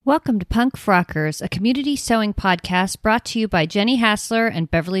Welcome to Punk Frockers, a community sewing podcast brought to you by Jenny Hassler and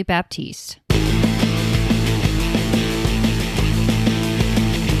Beverly Baptiste.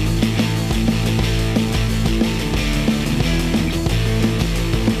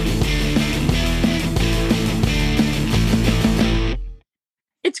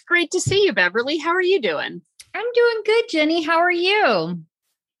 It's great to see you, Beverly. How are you doing? I'm doing good, Jenny. How are you?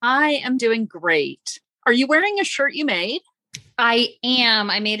 I am doing great. Are you wearing a shirt you made? I am.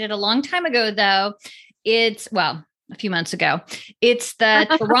 I made it a long time ago, though. A few months ago. It's the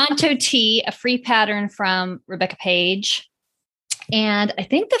Toronto Tee, a free pattern from Rebecca Page. And I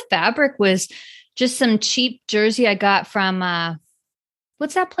think the fabric was just some cheap jersey I got from,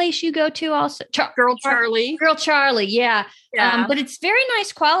 what's that place you go to also? Girl Charlie. Girl Charlie, yeah. Yeah. But it's very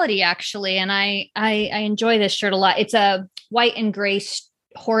nice quality, actually. And I enjoy this shirt a lot. It's a white and gray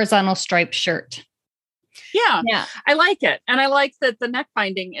horizontal striped shirt. Yeah, I like it. And I like that the neck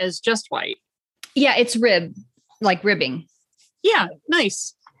binding is just white. Yeah, it's ribbing. Yeah,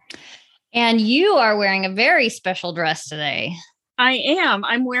 nice. And you are wearing a very special dress today. I am.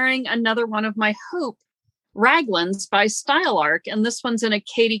 I'm wearing another one of my Hope Raglans by Style Arc. And this one's in a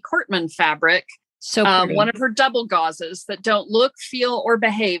Katie Cortman fabric. So pretty. One of her double gauzes that don't look, feel, or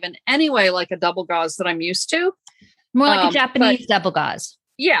behave in any way like a double gauze that I'm used to. More like a Japanese double gauze.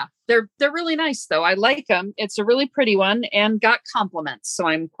 Yeah, they're really nice, though. I like them. It's a really pretty one and got compliments, so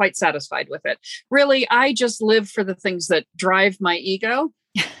I'm quite satisfied with it. Really, I just live for the things that drive my ego.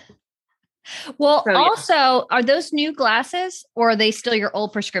 Well, so, also, are those new glasses or are they still your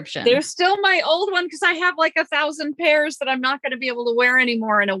old prescription? They're still my old one because I have like 1,000 pairs that I'm not going to be able to wear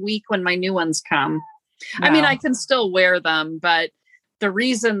anymore in a week when my new ones come. Wow. I mean, I can still wear them, but the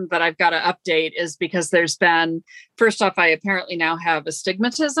reason that I've got to update is because there's been, first off, I apparently now have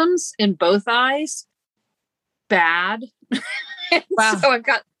astigmatisms in both eyes. Bad. Wow. So I've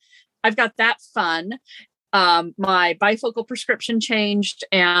got that fun. My bifocal prescription changed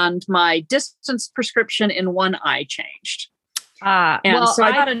and my distance prescription in one eye changed. I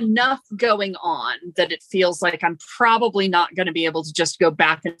got enough going on that it feels like I'm probably not going to be able to just go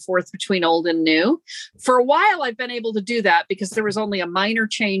back and forth between old and new. For a while, I've been able to do that because there was only a minor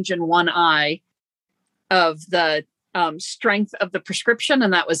change in one eye of the strength of the prescription,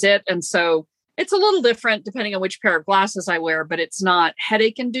 and that was it. And so it's a little different depending on which pair of glasses I wear, but it's not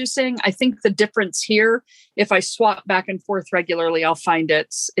headache inducing. I think the difference here, if I swap back and forth regularly, I'll find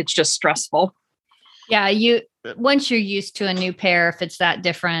it's just stressful. Yeah, once you're used to a new pair, if it's that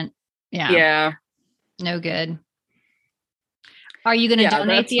different, yeah, no good. Are you going to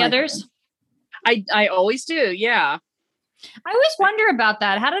donate the others? I always do. Yeah, I always wonder about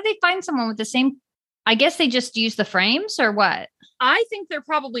that. How do they find someone with the same? I guess they just use the frames or what? I think they're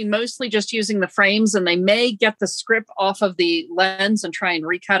probably mostly just using the frames, and they may get the script off of the lens and try and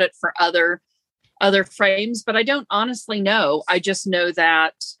recut it for other frames. But I don't honestly know. I just know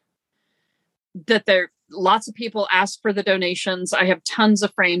that there lots of people ask for the donations. I have tons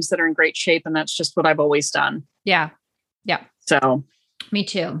of frames that are in great shape, and that's just what I've always done. Yeah. So me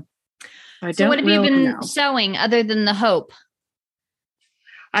too. So what have you been sewing other than the Hope?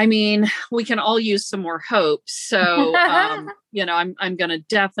 I mean, we can all use some more hope. So, I'm going to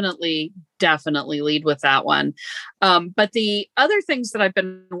definitely lead with that one. But the other things that I've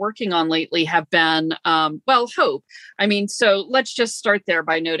been working on lately have been, hope. I mean, so let's just start there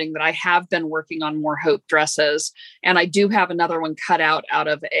by noting that I have been working on more hope dresses, and I do have another one cut out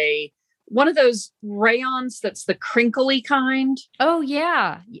of one of those rayons that's the crinkly kind. Oh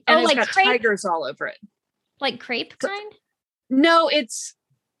yeah. And it's got crepe? Tigers all over it. Like crepe kind? No, it's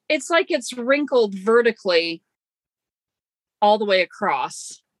like it's wrinkled vertically all the way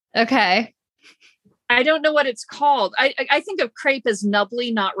across. Okay. I don't know what it's called. I think of crepe as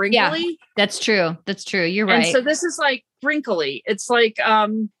nubbly, not wrinkly. Yeah, that's true. You're right. And so this is like wrinkly. It's like,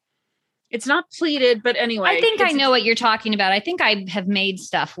 it's not pleated, but anyway. I think I know what you're talking about. I think I have made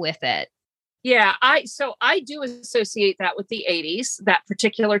stuff with it. Yeah, I do associate that with the 80s, that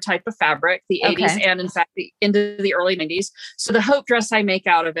particular type of fabric, the 80s, and in fact, into the early 90s. So the Hope dress I make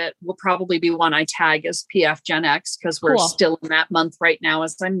out of it will probably be one I tag as PF Gen X because we're still in that month right now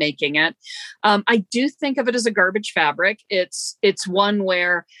as I'm making it. I do think of it as a garbage fabric. It's one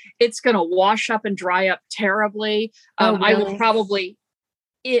where it's going to wash up and dry up terribly. Really?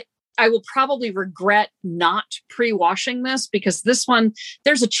 I will probably regret not pre-washing this because this one,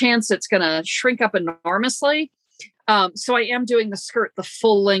 there's a chance it's going to shrink up enormously. So I am doing the skirt, the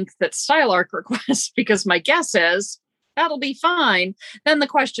full length that Style Arc requests, because my guess is that'll be fine. Then the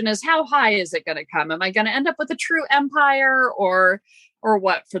question is, how high is it going to come? Am I going to end up with a true empire or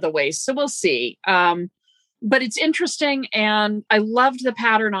what for the waist? So we'll see. but it's interesting, and I loved the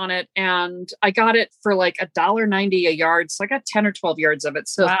pattern on it, and I got it for like $1.90 a yard. So I got 10 or 12 yards of it.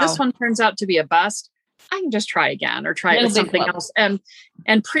 So if this one turns out to be a bust, I can just try again or try it with something else and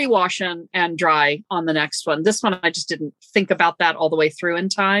pre-wash and dry on the next one. This one, I just didn't think about that all the way through in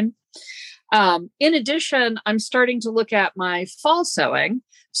time. In addition, I'm starting to look at my fall sewing.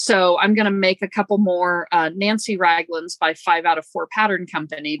 So I'm going to make a couple more Nancy Raglans by 5 out of 4 Pattern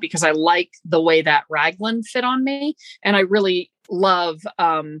Company, because I like the way that raglan fit on me. And I really love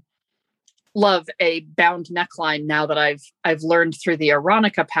a bound neckline now that I've learned through the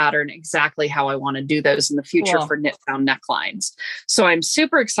Aronica pattern exactly how I want to do those in the future for knit bound necklines. So I'm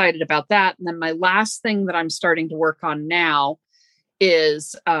super excited about that. And then my last thing that I'm starting to work on now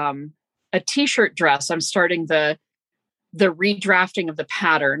is a t-shirt dress. I'm starting the redrafting of the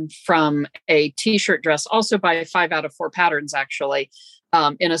pattern from a t-shirt dress, also by 5 out of 4 Patterns, actually,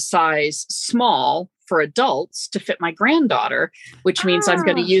 in a size small for adults to fit my granddaughter, which means I'm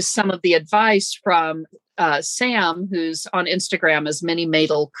going to use some of the advice from Sam, who's on Instagram as Minnie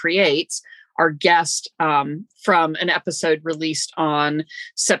Madel Creates, our guest from an episode released on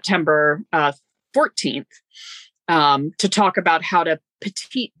September 14th, to talk about how to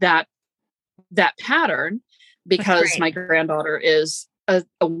petite that pattern, because my granddaughter is a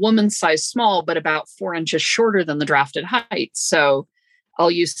woman's size small, but about 4 inches shorter than the drafted height. So I'll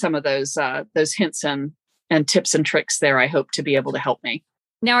use some of those hints and tips and tricks there, I hope, to be able to help me.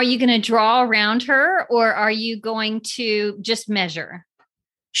 Now, are you going to draw around her, or are you going to just measure?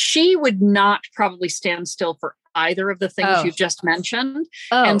 She would not probably stand still for either of the things you've just mentioned.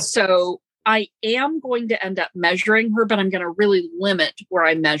 And so I am going to end up measuring her, but I'm going to really limit where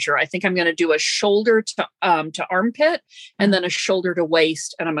I measure. I think I'm going to do a shoulder to armpit and then a shoulder to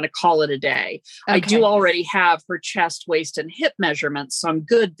waist, and I'm going to call it a day. Okay. I do already have her chest, waist, and hip measurements, so I'm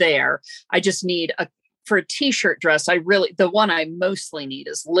good there. I just need for a t-shirt dress, the one I mostly need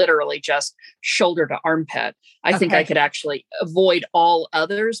is literally just shoulder to armpit. I think I could actually avoid all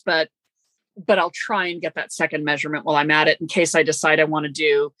others, but I'll try and get that second measurement while I'm at it, in case I decide I want to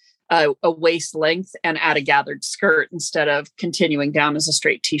do a waist length and add a gathered skirt instead of continuing down as a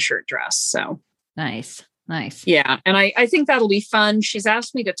straight t-shirt dress. So nice. Yeah. And I think that'll be fun. She's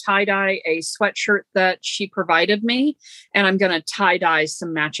asked me to tie-dye a sweatshirt that she provided me, and I'm going to tie-dye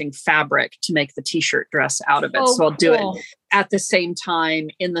some matching fabric to make the t-shirt dress out of it. So I'll do it at the same time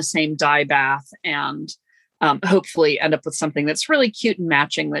in the same dye bath, and hopefully end up with something that's really cute and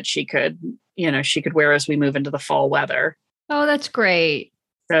matching that she could wear as we move into the fall weather. Oh, that's great.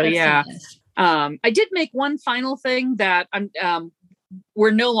 So that's nice. I did make one final thing that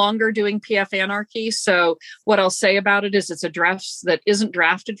we're no longer doing PF Anarchy. So what I'll say about it is it's a dress that isn't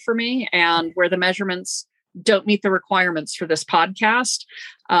drafted for me, and where the measurements don't meet the requirements for this podcast.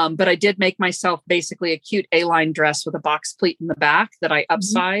 But I did make myself basically a cute A-line dress with a box pleat in the back that I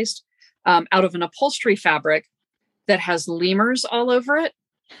upsized out of an upholstery fabric that has lemurs all over it.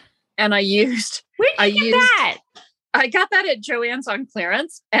 And I got that at Joann's on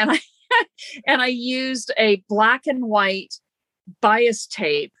clearance, and I used a black and white bias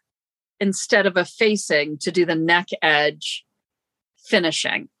tape instead of a facing to do the neck edge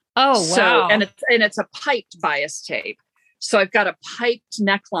finishing. Oh, wow. So, and it's a piped bias tape. So I've got a piped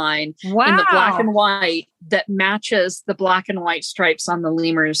neckline in the black and white that matches the black and white stripes on the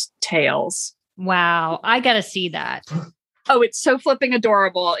lemur's tails. Wow. I got to see that. Oh, it's so flipping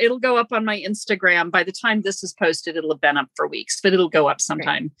adorable. It'll go up on my Instagram. By the time this is posted, it'll have been up for weeks, but it'll go up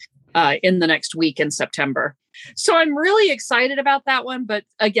sometime in the next week in September. So I'm really excited about that one. But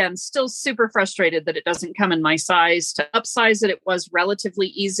again, still super frustrated that it doesn't come in my size. To upsize it was relatively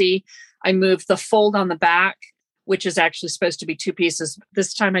easy. I moved the fold on the back, which is actually supposed to be 2 pieces.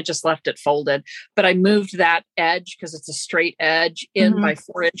 This time I just left it folded, but I moved that edge, because it's a straight edge, in by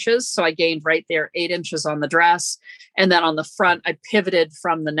 4 inches. So I gained right there 8 inches on the dress. And then on the front, I pivoted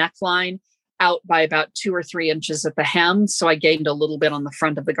from the neckline out by about 2 or 3 inches at the hem. So I gained a little bit on the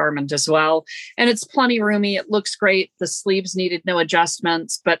front of the garment as well. And it's plenty roomy. It looks great. The sleeves needed no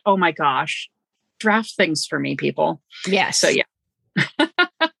adjustments, but oh my gosh, draft things for me, people. Yes. So yeah.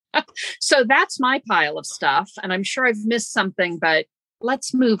 So that's my pile of stuff. And I'm sure I've missed something, but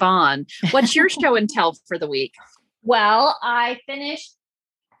let's move on. What's your show and tell for the week? Well, I finished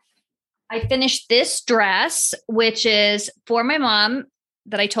this dress, which is for my mom,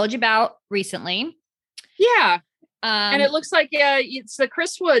 that I told you about recently. Yeah. And it looks like it's the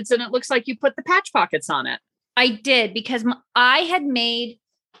Chris Woods, and it looks like you put the patch pockets on it. I did, because I had made,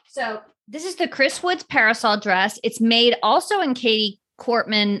 so this is the Chris Woods parasol dress. It's made also in Katie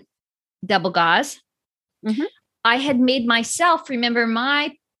Cortman double gauze. I had made myself, remember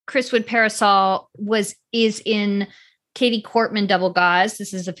my Chris Wood parasol is in Katie Cortman double gauze.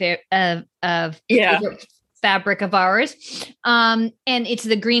 This is a favorite fabric of ours. And it's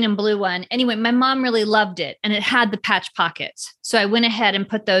the green and blue one. Anyway, my mom really loved it and it had the patch pockets. So I went ahead and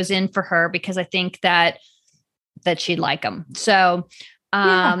put those in for her because I think that she'd like them. So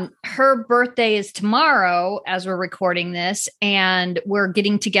her birthday is tomorrow as we're recording this, and we're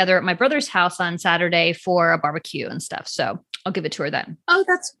getting together at my brother's house on Saturday for a barbecue and stuff. So I'll give it to her then. Oh,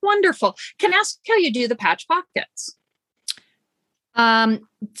 that's wonderful. Can I ask how you do the patch pockets?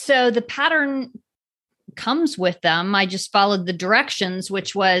 So the pattern comes with them. I just followed the directions,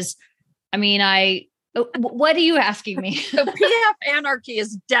 which was, what are you asking me? So PF anarchy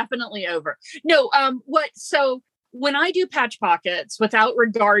is definitely over. No, so when I do patch pockets, without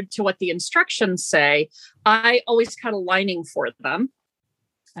regard to what the instructions say, I always cut a lining for them.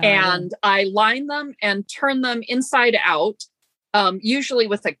 And I line them and turn them inside out. Usually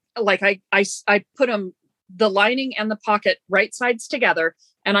with I put them, the lining and the pocket right sides together,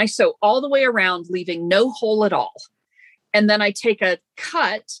 and I sew all the way around, leaving no hole at all. And then I take a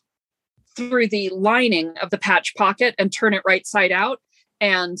cut through the lining of the patch pocket and turn it right side out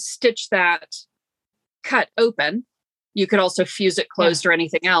and stitch that cut open. You could also fuse it closed or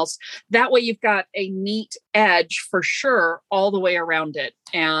anything else. That way you've got a neat edge for sure all the way around it.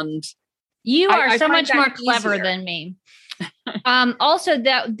 And you are so much more clever than me. Also,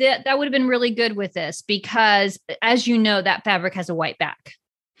 that would have been really good with this because, as you know, that fabric has a white back.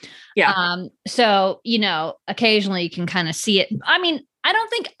 Yeah. So, occasionally you can kind of see it. I mean, I don't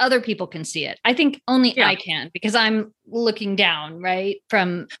think other people can see it. I think only I can because I'm looking down, right?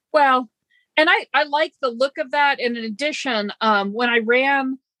 And I like the look of that. And in addition, when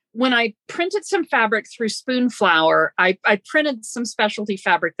I printed some fabric through Spoonflower, I printed some specialty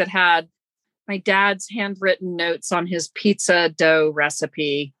fabric that had my dad's handwritten notes on his pizza dough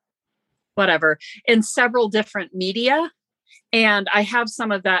recipe, whatever, in several different media. And I have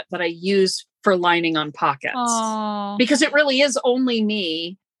some of that I use for lining on pockets. Aww. Because it really is only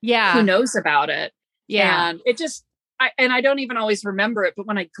me who knows about it. Yeah. And it just, I don't even always remember it, but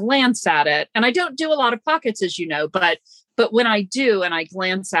when I glance at it, and I don't do a lot of pockets, as you know, but when I do and I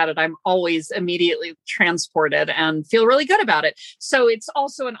glance at it, I'm always immediately transported and feel really good about it. So it's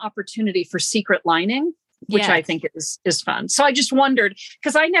also an opportunity for secret lining, which I think is fun. So I just wondered,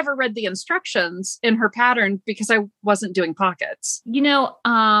 because I never read the instructions in her pattern because I wasn't doing pockets.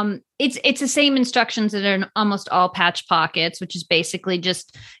 It's the same instructions that are in almost all patch pockets, which is basically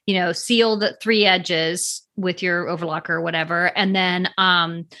just, seal the 3 edges with your overlocker or whatever, and then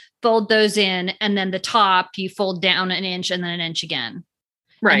fold those in, and then the top you fold down 1 inch and then 1 inch again.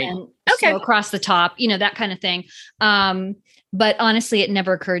 Right. Okay. Across the top, that kind of thing. But honestly, it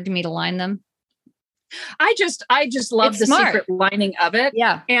never occurred to me to line them. I just love the secret lining of it.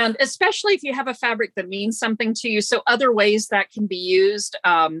 Yeah. And especially if you have a fabric that means something to you. So other ways that can be used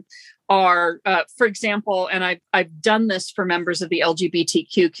are, for example, and I've done this for members of the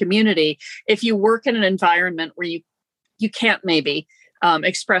LGBTQ community. If you work in an environment where you can't maybe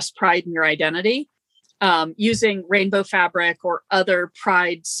express pride in your identity, using rainbow fabric or other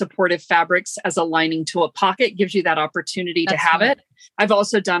pride supportive fabrics as a lining to a pocket gives you that opportunity to have it. I've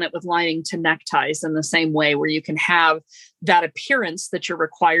also done it with lining to neckties in the same way, where you can have that appearance that you're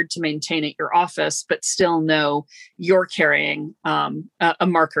required to maintain at your office, but still know you're carrying a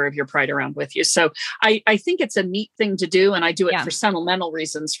marker of your pride around with you. So I think it's a neat thing to do. And I do it for sentimental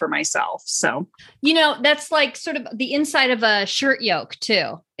reasons for myself. So, that's like sort of the inside of a shirt yoke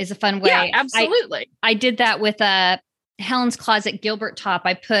too, is a fun way. Yeah, absolutely. I did that with a Helen's Closet Gilbert top.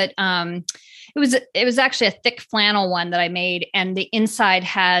 I put, it was actually a thick flannel one that I made, and the inside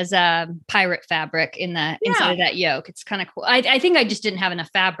has pirate fabric in the inside of that yoke. It's kind of cool. I think I just didn't have enough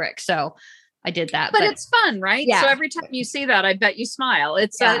fabric, so I did that. But it's fun, right? Yeah. So every time you see that, I bet you smile.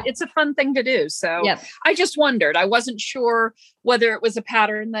 It's a fun thing to do. So I just wondered. I wasn't sure whether it was a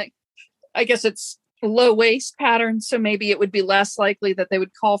pattern that, I guess it's a low waist pattern, so maybe it would be less likely that they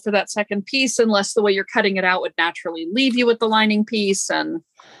would call for that second piece, unless the way you're cutting it out would naturally leave you with the lining piece. And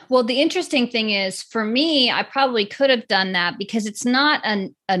well, the interesting thing is, for me, I probably could have done that because it's not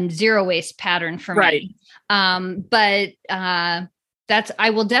a zero waist pattern for me. But I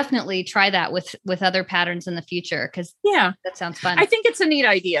will definitely try that with other patterns in the future, because that sounds fun. I think it's a neat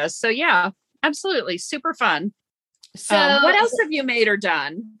idea. So absolutely, super fun. So what else have you made or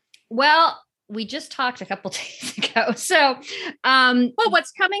done? Well, we just talked a couple days ago. So,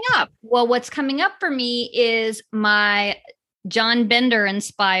 what's coming up? Well, what's coming up for me is my John Bender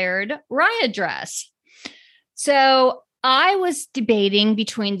inspired Raya dress. So I was debating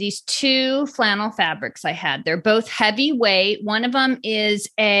between these two flannel fabrics I had. They're both heavyweight. One of them is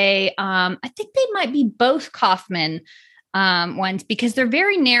I think they might be both Kaufman ones because they're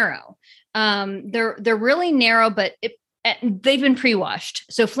very narrow. They're really narrow, but they've been pre-washed.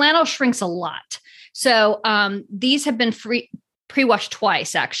 So flannel shrinks a lot. So these have been pre-washed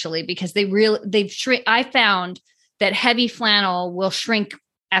twice actually, because they've shrink. I found that heavy flannel will shrink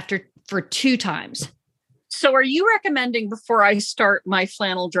for 2 times. So are you recommending before I start my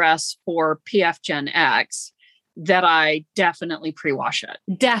flannel dress for PF Gen X that I definitely pre-wash it?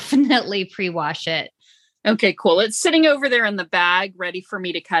 Definitely pre-wash it. Okay, cool. It's sitting over there in the bag ready for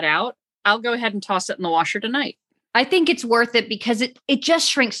me to cut out. I'll go ahead and toss it in the washer tonight. I think it's worth it because it just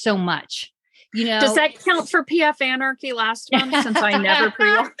shrinks so much. You know, does that count for PF Anarchy last month since I never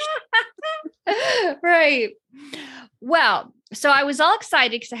pre-washed? Right. Well, so I was all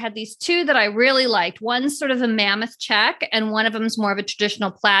excited because I had these two that I really liked. One's sort of a mammoth check and one of them is more of a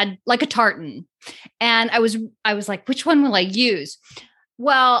traditional plaid, like a tartan. And I was like, which one will I use?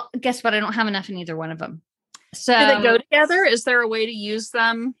 Well, guess what? I don't have enough in either one of them. So do they go together? Is there a way to use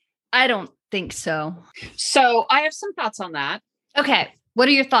them? I don't think so. So I have some thoughts on that. Okay. What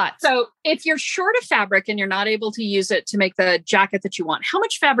are your thoughts? So if you're short of fabric and you're not able to use it to make the jacket that you want, how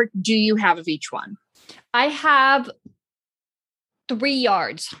much fabric do you have of each one? I have 3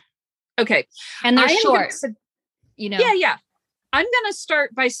 yards. Okay. And they're short. Yeah. I'm going to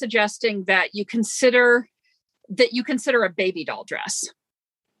start by suggesting that you consider a baby doll dress.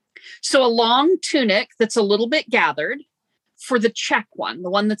 So a long tunic that's a little bit gathered for the check one, the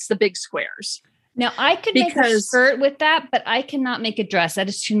one that's the big squares. Now I could make a skirt with that, but I cannot make a dress. That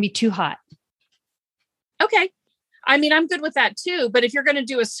is going to be too hot. Okay. I mean, I'm good with that too. But if you're going to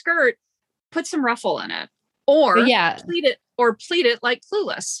do a skirt, put some ruffle in it or pleat it like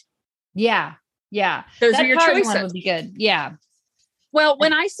Clueless. Yeah. Yeah. Those are your choices. One would be good. Yeah. Well,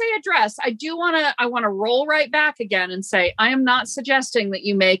 when I say a dress, I want to roll right back again and say, I am not suggesting that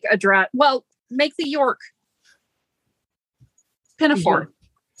you make a dress. Well, make the York pinafore.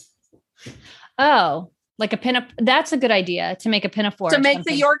 Oh, like a pinafore. That's a good idea to make a pinafore. To make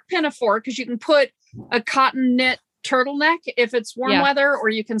the York pinafore, because you can put a cotton knit turtleneck if it's warm weather, or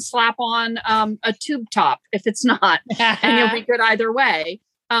you can slap on a tube top if it's not, and you'll be good either way.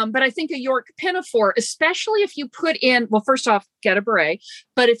 But I think a York pinafore, especially if you put in, well, first off, get a beret.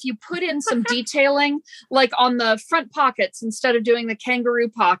 But if you put in some detailing, like on the front pockets, instead of doing the kangaroo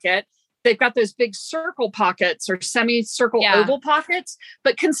pocket, they've got those big circle pockets or semicircle oval pockets.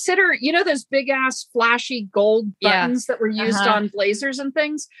 But consider, those big ass flashy gold buttons that were used on blazers and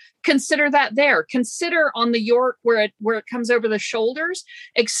things. Consider that there. Consider on the York where it comes over the shoulders,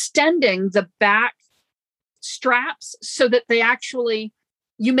 extending the back straps so that they actually,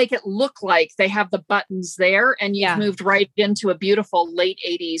 you make it look like they have the buttons there, and you've moved right into a beautiful late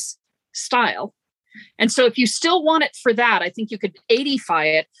 80s style. And so if you still want it for that, I think you could 80-fy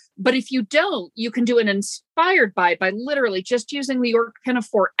it. But if you don't, you can do an inspired by literally just using the York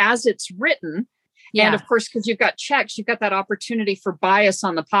pinafore as it's written. Yeah. And of course, because you've got checks, you've got that opportunity for bias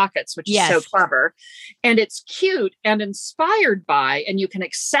on the pockets, which is so clever. And it's cute and inspired by, and you can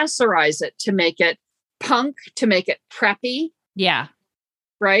accessorize it to make it punk, to make it preppy. Yeah.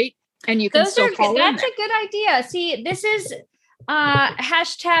 Right. And you can that's a good idea. See, this is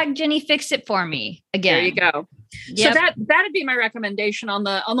hashtag Jenny fix it for me again. There you go. Yep. So that'd be my recommendation on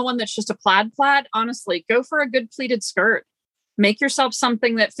the one that's just a plaid. Honestly, go for a good pleated skirt. Make yourself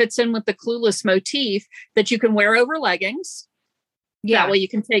something that fits in with the Clueless motif that you can wear over leggings. Yeah. That way you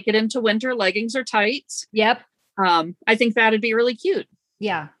can take it into winter, leggings or tights. Yep. I think that'd be really cute.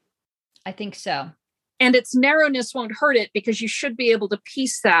 Yeah, I think so. And its narrowness won't hurt it because you should be able to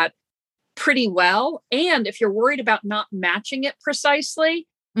piece that pretty well. And if you're worried about not matching it precisely,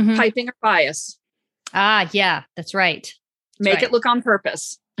 piping or bias. Ah, yeah, that's right. Make it look on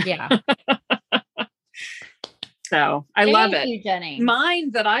purpose. Yeah. So I love it. Thank you, Jenny.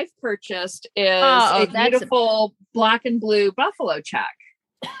 Mine that I've purchased is a beautiful black and blue buffalo check.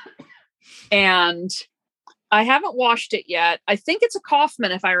 And I haven't washed it yet. I think it's a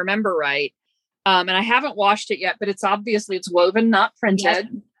Kaufman, if I remember right. And I haven't washed it yet, but it's woven, not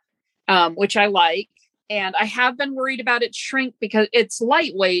printed, which I like. And I have been worried about it shrink because it's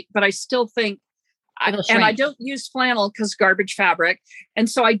lightweight, but I still think, I don't use flannel because garbage fabric. And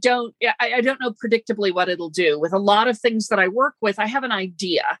so I don't know predictably what it'll do. With a lot of things that I work with, I have an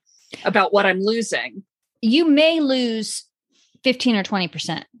idea about what I'm losing. You may lose 15 or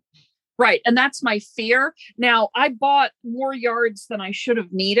 20%. Right. And that's my fear. Now, I bought more yards than I should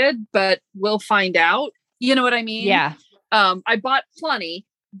have needed, but we'll find out. You know what I mean? Yeah. I bought plenty,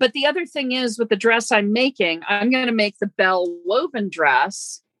 But the other thing is with the dress I'm making, I'm going to make the Belle woven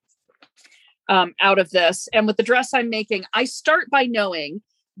dress out of this. And with the dress I'm making, I start by knowing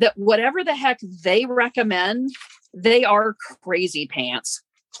that whatever the heck they recommend, they are crazy pants,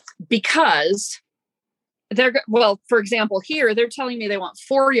 because for example, here, they're telling me they want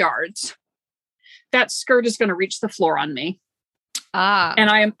 4 yards. That skirt is going to reach the floor on me. And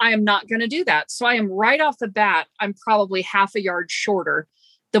I am not going to do that. So I am right off the bat, I'm probably half a yard shorter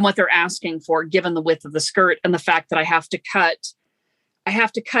than what they're asking for, given the width of the skirt and the fact that I have to cut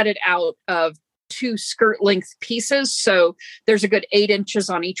it out of 2 skirt length pieces. So there's a good 8 inches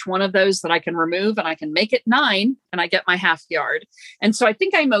on each one of those that I can remove, and I can make it 9 and I get my half yard. And so I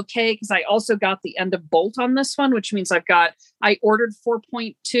think I'm okay, because I also got the end of bolt on this one, which means I ordered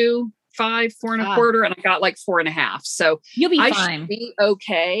 4.25, 4.25, and I got like 4.5. So you'll be I fine. Should be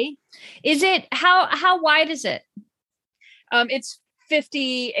okay. Is it, how wide is it? It's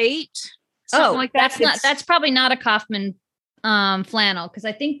 58. Something like that. That's probably not a Kaufman flannel, because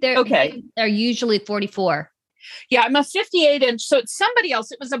I think they're usually 44. Yeah, I'm a 58 inch. So it's somebody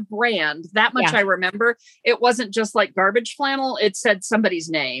else. It was a brand. That much I remember. It wasn't just like garbage flannel. It said somebody's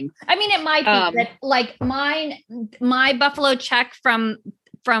name. I mean, it might be that, like my Buffalo check from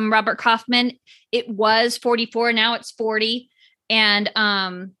Robert Kaufman, it was 44. Now it's 40. And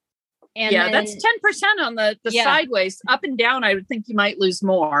that's 10% on the sideways. Up and down, I would think you might lose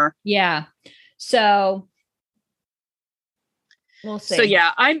more. Yeah. So we'll see. So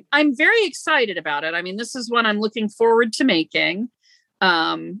yeah, I'm very excited about it. I mean, this is one I'm looking forward to making.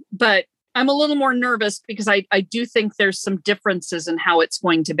 But I'm a little more nervous because I do think there's some differences in how it's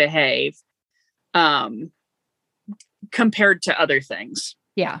going to behave compared to other things.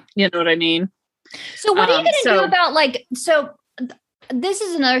 Yeah. You know what I mean? So what are you going to do about this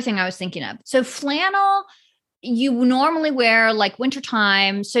is another thing I was thinking of. So flannel, you normally wear like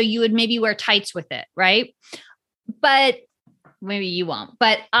wintertime. So you would maybe wear tights with it, right? But maybe you won't.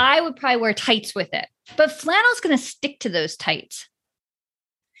 But I would probably wear tights with it. But flannel is going to stick to those tights.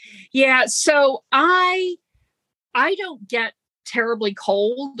 Yeah. So I don't get terribly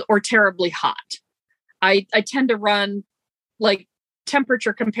cold or terribly hot. I tend to run like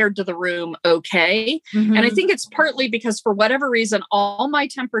temperature compared to the room okay. Mm-hmm. And I think it's partly because for whatever reason, all my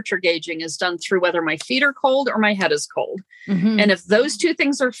temperature gauging is done through whether my feet are cold or my head is cold. Mm-hmm. And if those two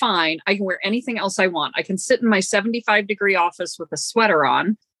things are fine, I can wear anything else I want. I can sit in my 75-degree office with a sweater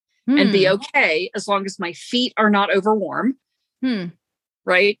on and be okay as long as my feet are not over warm.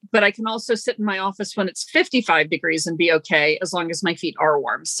 Right. But I can also sit in my office when it's 55 degrees and be okay as long as my feet are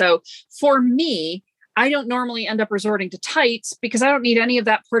warm. So for me, I don't normally end up resorting to tights because I don't need any of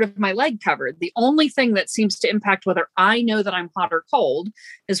that part of my leg covered. The only thing that seems to impact whether I know that I'm hot or cold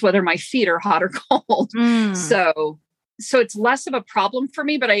is whether my feet are hot or cold. So it's less of a problem for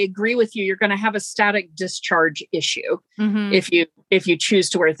me, but I agree with you. You're going to have a static discharge issue if you choose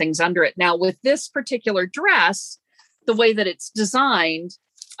to wear things under it. Now, with this particular dress, the way that it's designed,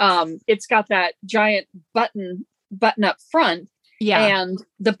 it's got that giant button up front. Yeah. And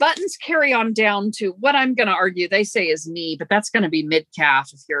the buttons carry on down to what I'm going to argue they say is knee, but that's going to be mid calf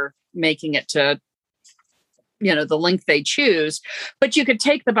if you're making it to, the length they choose. But you could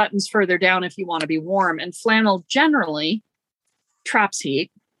take the buttons further down if you want to be warm. And flannel generally traps heat.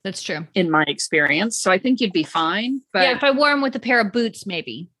 That's true. In my experience. So I think you'd be fine. But yeah, if I wore them with a pair of boots,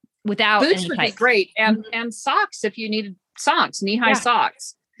 maybe without boots any would tights. Be great. And socks if you needed socks, knee-high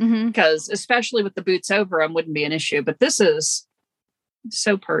socks. Because especially with the boots over them wouldn't be an issue. But this is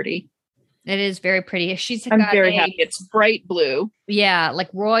so pretty. It is very pretty. I'm very happy. It's bright blue. Yeah, like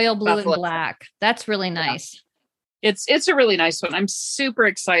royal blue and black. That's really nice. Yeah. It's a really nice one. I'm super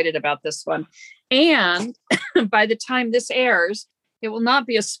excited about this one. And by the time this airs, it will not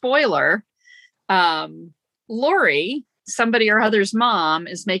be a spoiler. Lori, somebody or other's mom,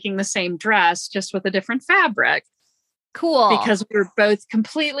 is making the same dress just with a different fabric. Cool. Because we were both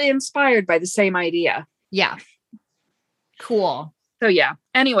completely inspired by the same idea. Yeah. Cool. So yeah,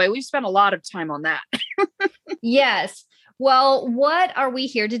 anyway, we've spent a lot of time on that. Yes. Well, what are we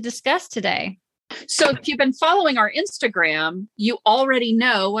here to discuss today? So if you've been following our Instagram, you already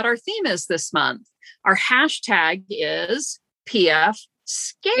know what our theme is this month. Our hashtag is PF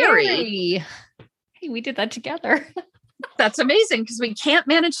Scary. Hey, we did that together. That's amazing because we can't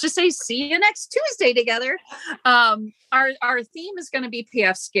manage to say see you next Tuesday together. Our theme is going to be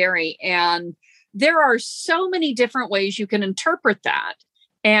PF Scary, and there are so many different ways you can interpret that.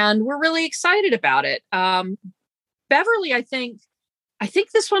 And we're really excited about it. Beverly, I think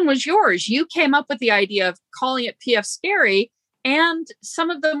this one was yours. You came up with the idea of calling it PF Scary and some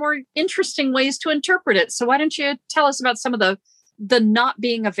of the more interesting ways to interpret it. So why don't you tell us about some of the not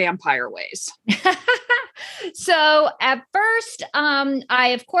being a vampire ways? So at first, I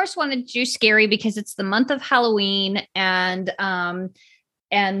of course wanted to do scary because it's the month of Halloween, and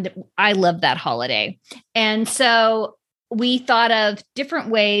I love that holiday. And so we thought of different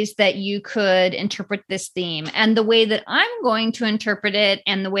ways that you could interpret this theme. And the way that I'm going to interpret it,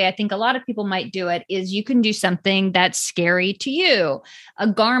 and the way I think a lot of people might do it, is you can do something that's scary to you, a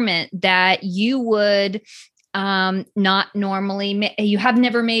garment that you would not normally, you have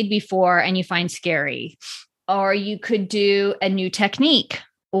never made before and you find scary. Or you could do a new technique,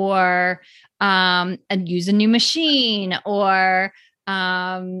 or and use a new machine, or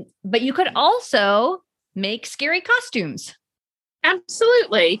but you could also make scary costumes.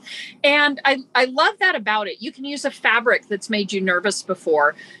 Absolutely. And I love that about it. You can use a fabric that's made you nervous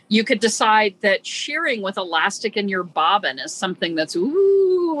before. You could decide that shearing with elastic in your bobbin is something that's a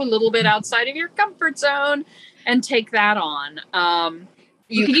little bit outside of your comfort zone, and take that on.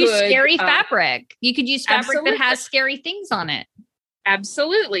 You could use scary fabric. You could use fabric that has scary things on it.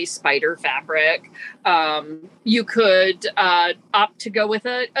 Absolutely. Spider fabric. You could opt to go with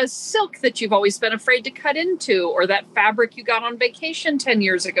a silk that you've always been afraid to cut into, or that fabric you got on vacation 10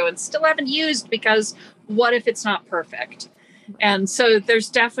 years ago and still haven't used because what if it's not perfect? And so there's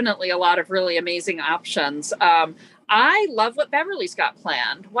definitely a lot of really amazing options. I love what Beverly's got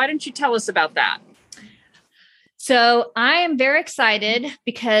planned. Why don't you tell us about that? So I am very excited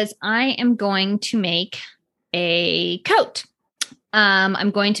because I am going to make a coat.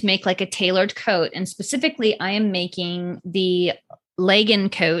 I'm going to make like a tailored coat, and specifically I am making the legging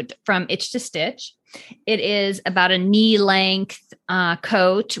coat from Itch to Stitch. It is about a knee length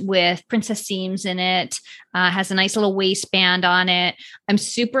coat with princess seams in it, has a nice little waistband on it. I'm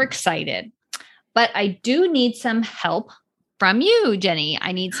super excited, but I do need some help from you, Jenny.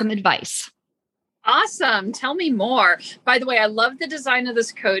 I need some advice. Awesome. Tell me more. By the way, I love the design of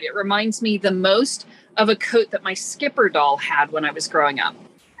this coat. It reminds me the most of a coat that my Skipper doll had when I was growing up.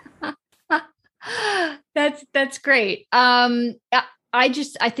 That's great. I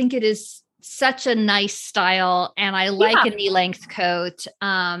think it is such a nice style, and I like a knee length coat.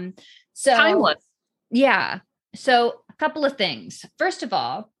 So timeless. Yeah. So a couple of things. First of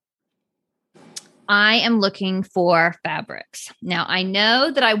all, I am looking for fabrics. Now, I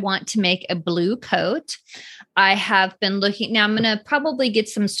know that I want to make a blue coat. I have been looking. Now, I'm going to probably get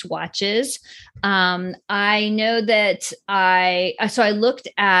some swatches. I know that I looked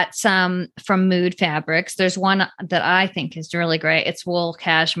at some from Mood Fabrics. There's one that I think is really great. It's wool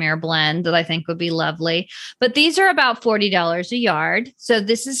cashmere blend that I think would be lovely. But these are about $40 a yard. So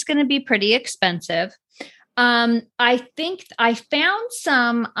this is going to be pretty expensive. I think I found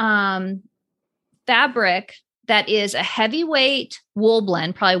some fabric that is a heavyweight wool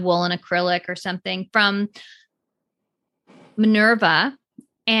blend, probably wool and acrylic or something, from Minerva,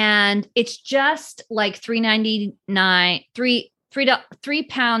 and it's just like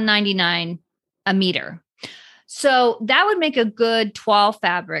 £3.99 a meter. So that would make a good toile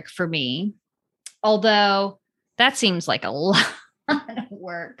fabric for me, although that seems like a lot of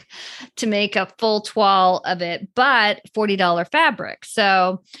work to make a full toile of it, but $40 fabric.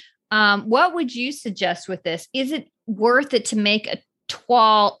 So what would you suggest with this? Is it worth it to make a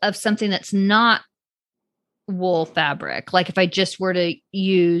toile of something that's not wool fabric? Like if I just were to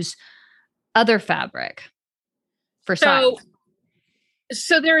use other fabric for size?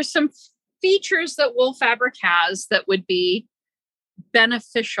 So there are some features that wool fabric has that would be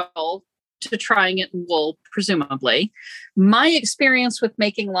beneficial to trying it in wool, presumably. My experience with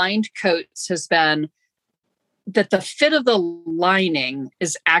making lined coats has been that the fit of the lining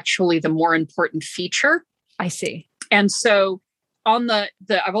is actually the more important feature. I see. And so on the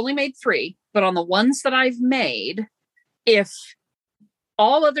I've only made 3, but on the ones that I've made, if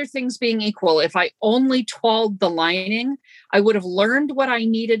all other things being equal, if I only toiled the lining, I would have learned what I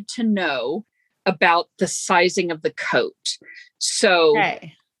needed to know about the sizing of the coat. So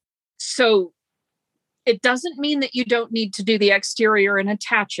it doesn't mean that you don't need to do the exterior and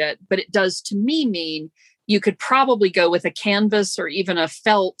attach it, but it does to me mean you could probably go with a canvas or even a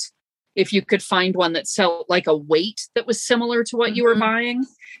felt if you could find one that felt like a weight that was similar to what you were buying,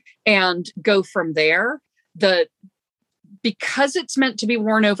 and go from there. Because it's meant to be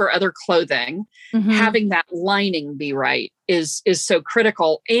worn over other clothing, having that lining be right is so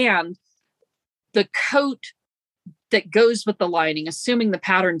critical. And the coat that goes with the lining, assuming the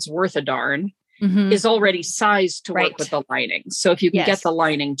pattern's worth a darn, is already sized to work with the lining. So if you can get the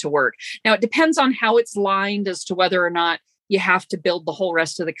lining to work. Now, it depends on how it's lined as to whether or not you have to build the whole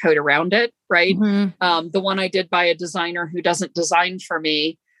rest of the coat around it, right? The one I did by a designer who doesn't design for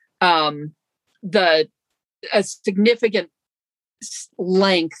me, a significant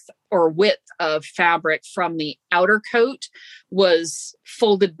length or width of fabric from the outer coat was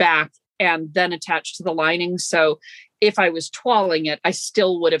folded back and then attached to the lining. So if I was twalling it, I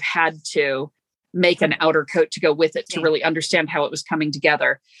still would have had to make an outer coat to go with it to really understand how it was coming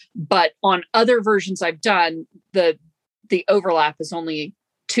together. But on other versions I've done, the overlap is only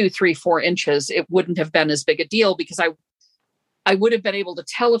 2, 3, 4 inches. It wouldn't have been as big a deal because I would have been able to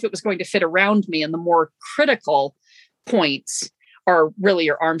tell if it was going to fit around me. And the more critical points are really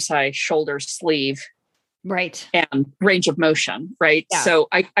your arm size, shoulder, sleeve, right, and range of motion, right? Yeah. So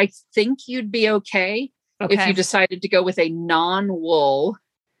I think you'd be okay if you decided to go with a non-wool,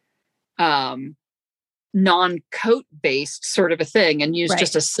 non-coat based sort of a thing and use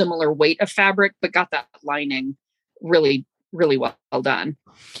just a similar weight of fabric, but got that lining really, really well done.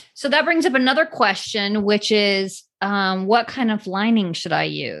 So that brings up another question, which is, what kind of lining should I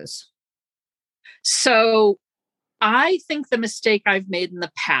use? So I think the mistake I've made in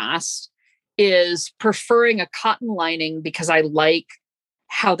the past is preferring a cotton lining because I like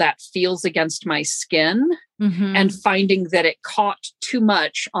how that feels against my skin and finding that it caught too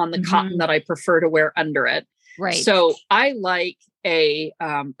much on the cotton that I prefer to wear under it. Right. So I like a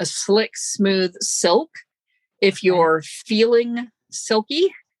slick, smooth silk if you're feeling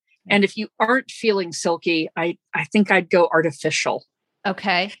silky. And if you aren't feeling silky, I think I'd go artificial.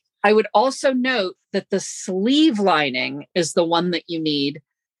 Okay. I would also note that the sleeve lining is the one that you need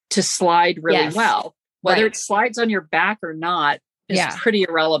to slide really well. Whether it slides on your back or not is pretty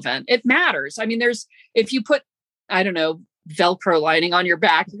irrelevant. It matters. I mean, if you put, I don't know, Velcro lining on your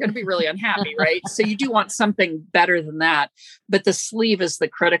back, you're going to be really unhappy, right? So you do want something better than that. But the sleeve is the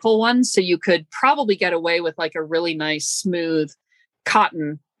critical one. So you could probably get away with like a really nice, smooth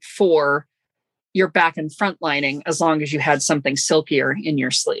cotton for your back and front lining, as long as you had something silkier in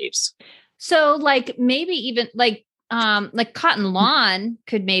your sleeves. So like maybe even like cotton lawn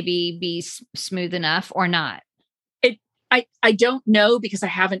could maybe be smooth enough or not. I don't know because I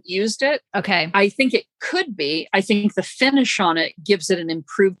haven't used it. Okay. I think it could be. I think the finish on it gives it an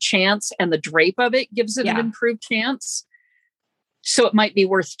improved chance and the drape of it gives it an improved chance. So it might be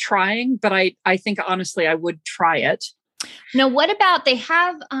worth trying, but I think honestly, I would try it. Now, what about they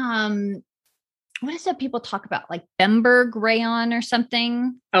have, what is it people talk about? Like Bemberg rayon or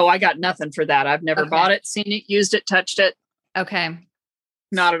something? Oh, I got nothing for that. I've never bought it, seen it, used it, touched it. Okay.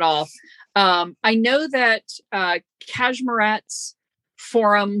 Not at all. I know that Cashmerette's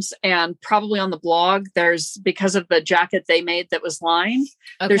forums and probably on the blog, there's, because of the jacket they made that was lined,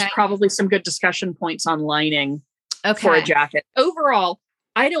 there's probably some good discussion points on lining for a jacket. Overall,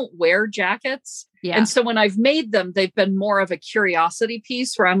 I don't wear jackets. Yeah. And so when I've made them, they've been more of a curiosity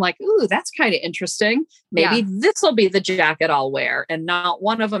piece where I'm like, ooh, that's kind of interesting. Maybe this will be the jacket I'll wear. And not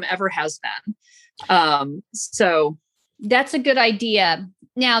one of them ever has been. So that's a good idea.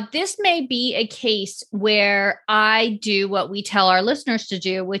 Now, this may be a case where I do what we tell our listeners to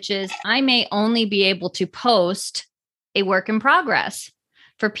do, which is I may only be able to post a work in progress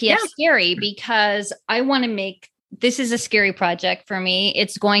for PS Scary because I want to make, this is a scary project for me.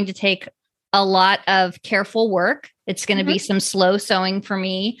 It's going to take a lot of careful work. It's going to be some slow sewing for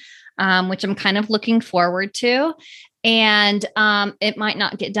me, which I'm kind of looking forward to. And it might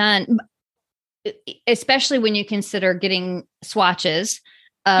not get done, especially when you consider getting swatches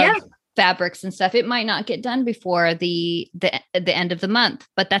of fabrics and stuff. It might not get done before the end of the month,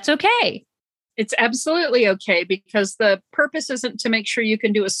 but that's okay. It's absolutely okay because the purpose isn't to make sure you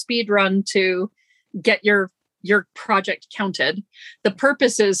can do a speed run to get your project counted. The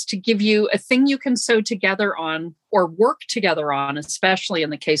purpose is to give you a thing you can sew together on or work together on, especially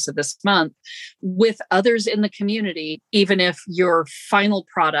in the case of this month, with others in the community, even if your final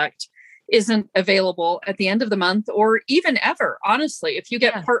product isn't available at the end of the month or even ever. Honestly, if you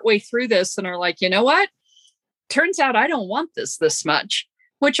get partway through this and are like, you know what? Turns out I don't want this much,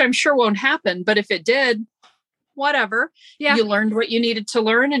 which I'm sure won't happen. But if it did, whatever. Yeah. You learned what you needed to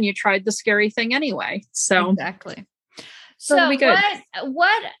learn and you tried the scary thing anyway. So exactly. So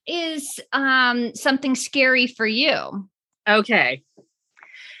what is something scary for you? Okay.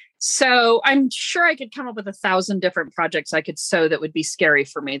 So I'm sure I could come up with 1,000 different projects I could sew that would be scary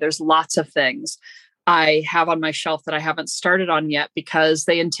for me. There's lots of things I have on my shelf that I haven't started on yet because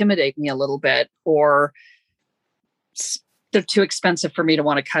they intimidate me a little bit or they're too expensive for me to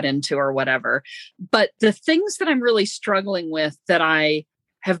want to cut into or whatever. But the things that I'm really struggling with that I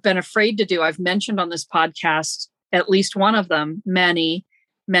have been afraid to do, I've mentioned on this podcast, at least one of them, many,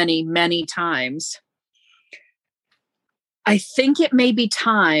 many, many times. I think it may be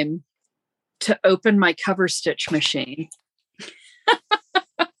time to open my cover stitch machine.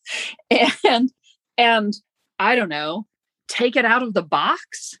 and I don't know, take it out of the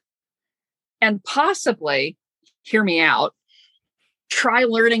box and possibly, hear me out, try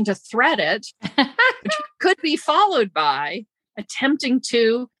learning to thread it, which could be followed by attempting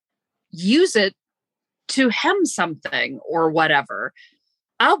to use it to hem something or whatever.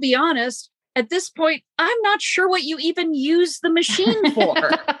 I'll be honest, at this point, I'm not sure what you even use the machine for.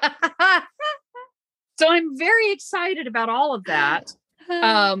 So I'm very excited about all of that.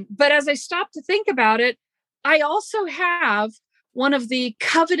 But as I stop to think about it, I also have one of the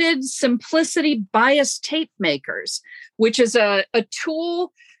coveted Simplicity bias tape makers, which is a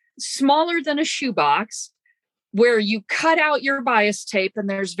tool smaller than a shoebox where you cut out your bias tape and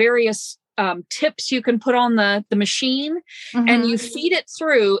there's various tips you can put on the machine, and you feed it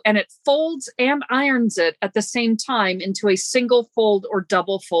through and it folds and irons it at the same time into a single fold or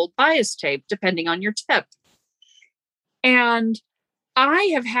double fold bias tape, depending on your tip. And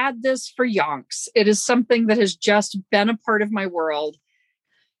I have had this for yonks. It is something that has just been a part of my world.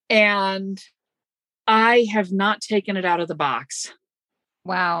 And I have not taken it out of the box.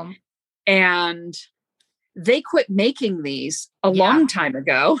 Wow. And they quit making these a long time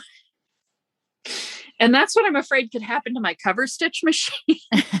ago. And that's what I'm afraid could happen to my cover stitch machine.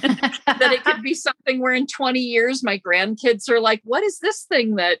 That it could be something where in 20 years, my grandkids are like, what is this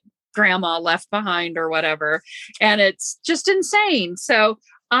thing that grandma left behind or whatever? And it's just insane. So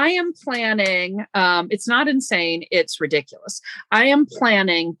I am planning, it's not insane, it's ridiculous. I am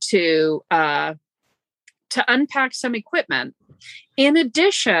planning to unpack some equipment. In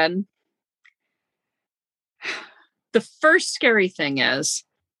addition, the first scary thing is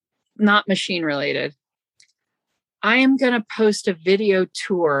not machine related. I am going to post a video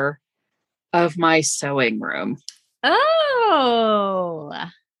tour of my sewing room. Oh,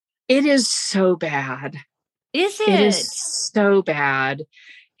 it is so bad. Is it? It is so bad.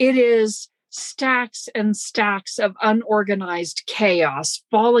 It is stacks and stacks of unorganized chaos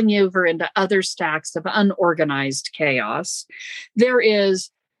falling over into other stacks of unorganized chaos. There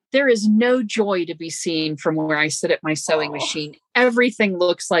is no joy to be seen from where I sit at my sewing machine. Everything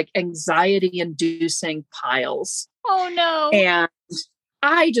looks like anxiety-inducing piles. Oh, no. And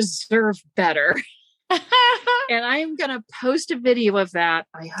I deserve better. And I am going to post a video of that,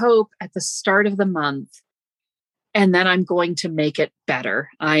 I hope, at the start of the month. And then I'm going to make it better.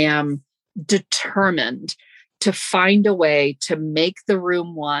 I am determined to find a way to make the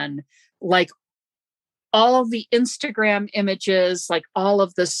room one like all of the Instagram images, like all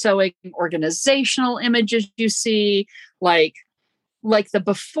of the sewing organizational images you see, like the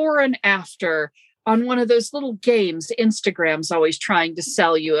before and after on one of those little games Instagram's always trying to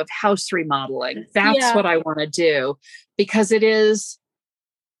sell you of house remodeling. That's what I want to do, because it is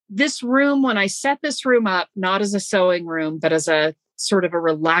this room, when I set this room up, not as a sewing room, but as a sort of a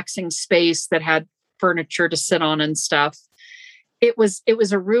relaxing space that had furniture to sit on and stuff. It was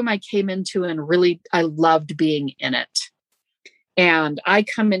a room I came into and really, I loved being in it. And I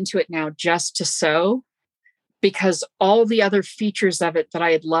come into it now just to sew, because all the other features of it that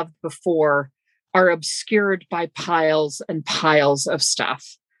I had loved before are obscured by piles and piles of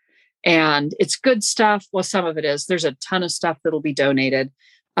stuff. And it's good stuff. Well, some of it is. There's a ton of stuff that'll be donated.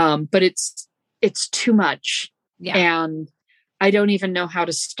 But it's too much. Yeah. And I don't even know how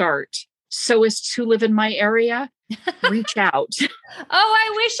to start. Sewists who live in my area, reach out. Oh,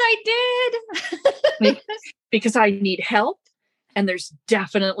 I wish I did. Because I need help, and there's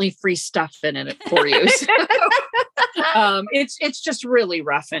definitely free stuff in it for you. So, it's just really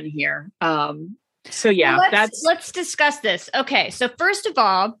rough in here. So yeah, well, let's discuss this. Okay. So first of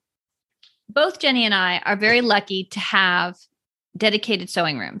all, both Jenny and I are very lucky to have dedicated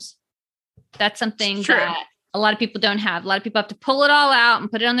sewing rooms. That's something that a lot of people don't have. A lot of people have to pull it all out and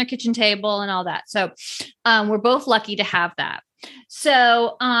put it on their kitchen table and all that. So we're both lucky to have that.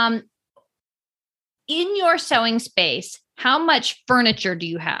 So in your sewing space, how much furniture do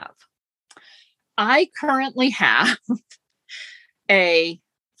you have? I currently have a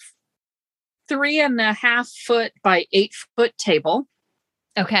 3.5 foot by 8 foot table.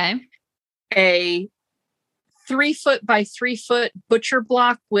 Okay. A 3 foot by 3 foot butcher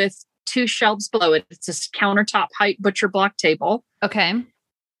block with 2 shelves below it. It's a countertop height butcher block table. Okay.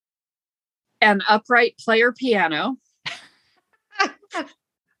 An upright player piano.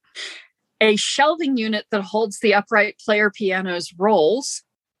 A shelving unit that holds the upright player piano's rolls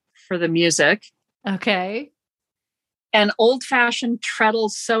for the music. Okay. An old-fashioned treadle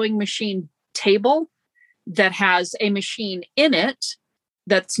sewing machine table that has a machine in it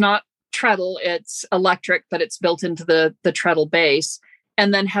that's not treadle, it's electric, but it's built into the treadle base,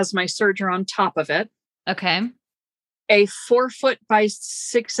 and then has my serger on top of it. Okay. A 4 foot by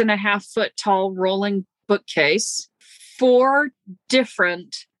 6.5 foot tall rolling bookcase, 4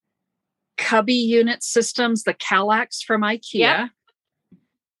 different cubby unit systems, the Kallax from IKEA,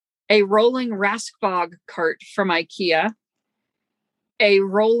 a rolling Raskbog cart from IKEA, a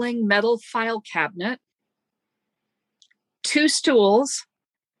rolling metal file cabinet, 2 stools,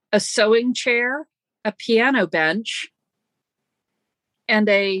 a sewing chair, a piano bench, and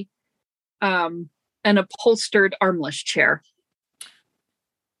an upholstered armless chair.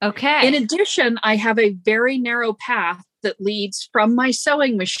 Okay. In addition, I have a very narrow path that leads from my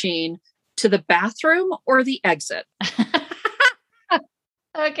sewing machine to the bathroom or the exit.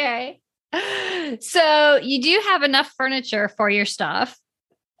 Okay. So you do have enough furniture for your stuff.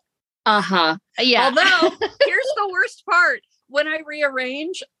 Uh-huh. Yeah. Although, here's the worst part. When I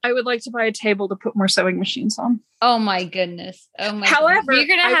rearrange, I would like to buy a table to put more sewing machines on. Oh my goodness. However, you're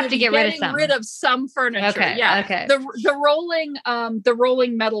gonna have to get rid of some furniture. Okay. Yeah. Okay. The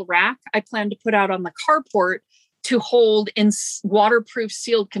rolling metal rack I plan to put out on the carport to hold in waterproof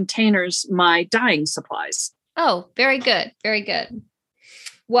sealed containers my dyeing supplies. Oh, very good. Very good.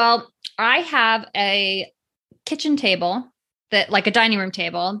 Well, I have a kitchen table like a dining room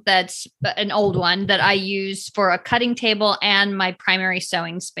table. That's an old one that I use for a cutting table and my primary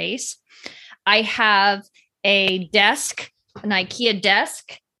sewing space. I have a desk, an IKEA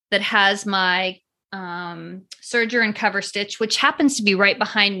desk that has my serger and cover stitch, which happens to be right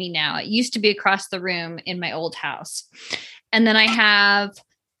behind me now. It used to be across the room in my old house. And then I have,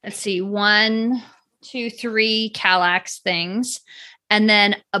 1, 2, 3 Kallax things, and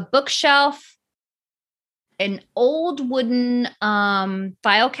then a bookshelf, an old wooden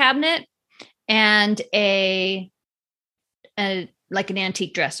file cabinet, and like an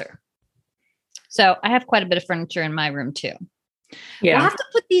antique dresser. So I have quite a bit of furniture in my room too. Yeah. We'll have to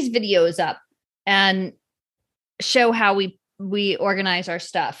put these videos up and show how we organize our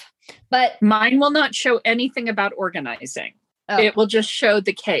stuff. But mine will not show anything about organizing. Oh. It will just show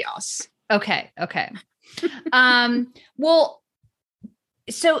the chaos. Okay. Well,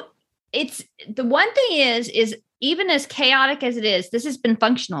 so it's the one thing is even as chaotic as it is, this has been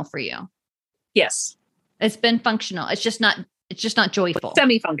functional for you. Yes. It's been functional. It's just not joyful.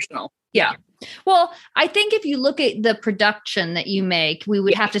 Semi-functional. Yeah. Well, I think if you look at the production that you make, we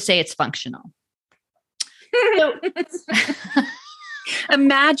would have to say it's functional. So,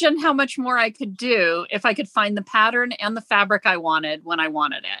 imagine how much more I could do if I could find the pattern and the fabric I wanted when I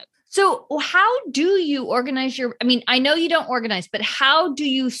wanted it. So how do you organize I know you don't organize, but how do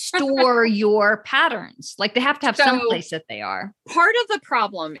you store your patterns? Like they have to have some place that they are. Part of the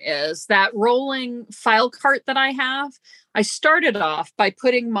problem is that rolling file cart that I have, I started off by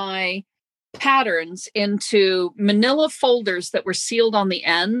putting my patterns into manila folders that were sealed on the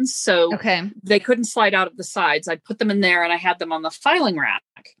ends. So they couldn't slide out of the sides. I put them in there and I had them on the filing rack.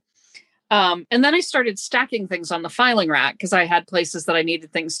 And then I started stacking things on the filing rack because I had places that I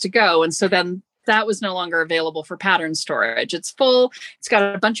needed things to go. And so then that was no longer available for pattern storage. It's full. It's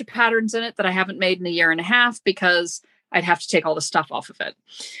got a bunch of patterns in it that I haven't made in 1.5 years because I'd have to take all the stuff off of it.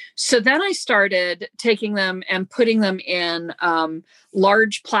 So then I started taking them and putting them in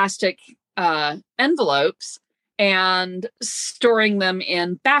large plastic envelopes and storing them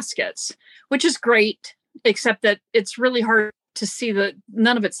in baskets, which is great, except that it's really hard to see that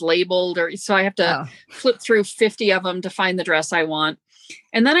none of it's labeled, so I have to flip through 50 of them to find the dress I want.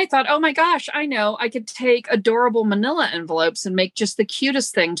 And then I thought, oh my gosh, I know I could take adorable manila envelopes and make just the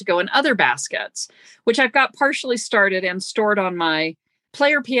cutest thing to go in other baskets, which I've got partially started and stored on my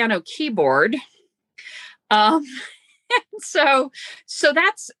player piano keyboard. So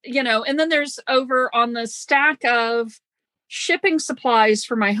that's, and then there's over on the stack of shipping supplies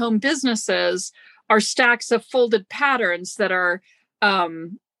for my home businesses are stacks of folded patterns that are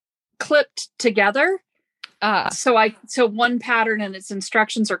clipped together. So one pattern and its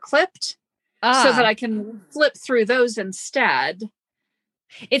instructions are clipped so that I can flip through those instead.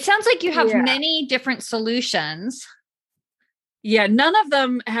 It sounds like you have many different solutions. Yeah, none of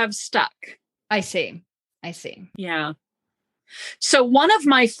them have stuck. I see. Yeah. So one of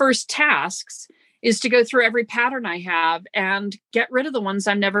my first tasks is to go through every pattern I have and get rid of the ones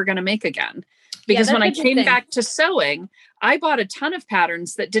I'm never going to make again. Because when I came back to sewing, I bought a ton of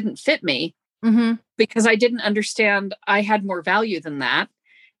patterns that didn't fit me because I didn't understand I had more value than that.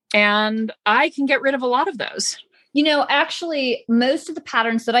 And I can get rid of a lot of those. Actually, most of the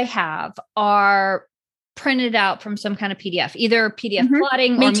patterns that I have are printed out from some kind of PDF, either PDF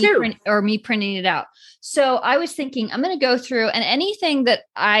plotting or me printing it out. So I was thinking, I'm going to go through and anything that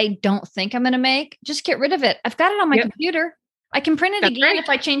I don't think I'm going to make, just get rid of it. I've got it on my computer. I can print it again if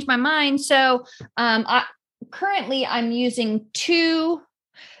I change my mind. So currently I'm using 2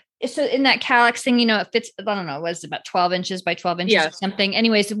 so in that Kallax thing, it fits, I don't know, it was about 12 inches by 12 inches or something.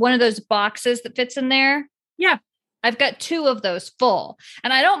 Anyways, one of those boxes that fits in there. Yeah. I've got 2 of those full,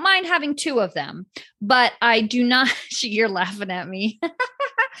 and I don't mind having 2 of them, but I do not, you're laughing at me. No,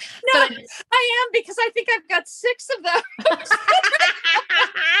 I am, because I think I've got 6 of those.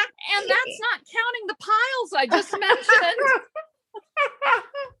 And that's not counting the piles I just mentioned.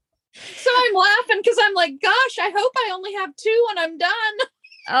 So I'm laughing because I'm like, gosh, I hope I only have 2 when I'm done.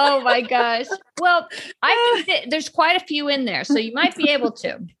 Oh my gosh. Well, I think there's quite a few in there, so you might be able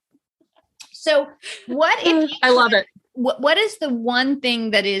to. So what if I love it. What is the one thing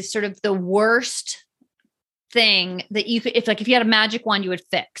that is sort of the worst thing that you could, if you had a magic wand, you would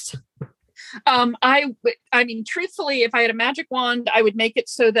fix? I mean, truthfully, if I had a magic wand, I would make it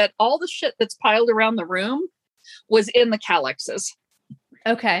so that all the shit that's piled around the room was in the Kallaxes.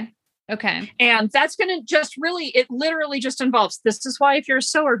 Okay. And that's going to just really, it literally just involves, this is why if you're a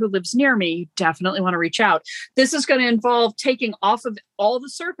sewer who lives near me, you definitely want to reach out. This is going to involve taking off of all the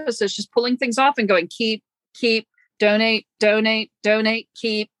surfaces, just pulling things off and going, keep, donate, keep, donate,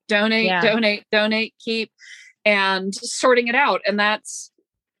 keep, and sorting it out. And that's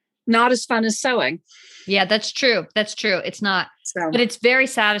not as fun as sewing. Yeah, that's true. It's not, but it's very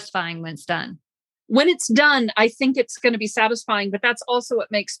satisfying when it's done. When it's done, I think it's going to be satisfying, but that's also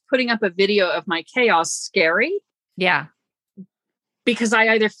what makes putting up a video of my chaos scary. Yeah. Because I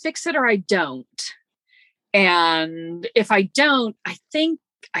either fix it or I don't. And if I don't, I think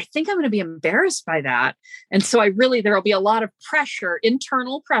I'm going to be embarrassed by that. And so there'll be a lot of pressure,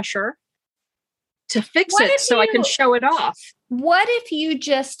 internal pressure to fix it so I can show it off. What if you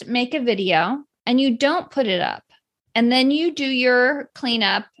just make a video and you don't put it up, and then you do your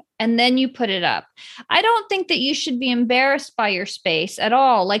cleanup and then you put it up? I don't think that you should be embarrassed by your space at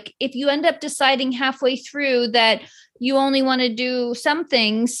all. Like if you end up deciding halfway through that you only want to do some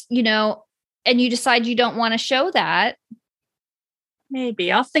things, and you decide you don't want to show that.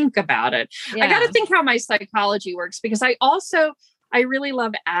 Maybe I'll think about it. Yeah. I got to think how my psychology works, because I really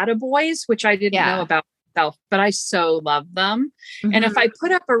love attaboys, which I didn't know about myself, but I so love them. Mm-hmm. And if I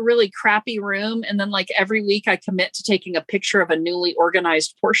put up a really crappy room and then like every week I commit to taking a picture of a newly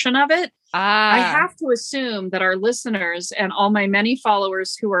organized portion of it, I have to assume that our listeners and all my many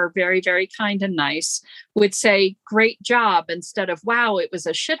followers who are very, very kind and nice would say, great job. Instead of, wow, it was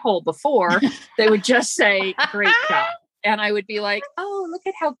a shithole before, they would just say, great job. And I would be like, oh, look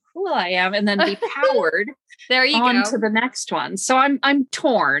at how cool I am. And then be powered there you on go to the next one. So I'm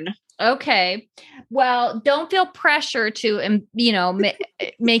torn. Okay. Well, don't feel pressure to,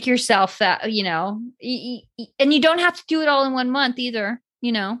 make yourself that, and you don't have to do it all in 1 month either,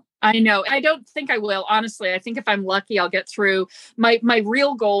 I know. I don't think I will. Honestly, I think if I'm lucky, I'll get through. My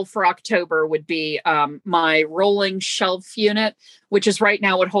real goal for October would be my rolling shelf unit, which is right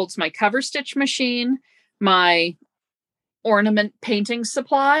now what holds my cover stitch machine, my ornament painting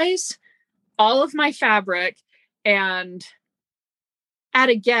supplies, all of my fabric, and at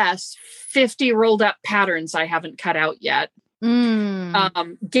a guess, 50 rolled up patterns I haven't cut out yet.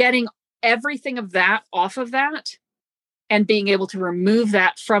 Getting everything of that off of that and being able to remove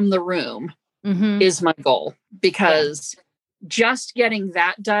that from the room is my goal, because just getting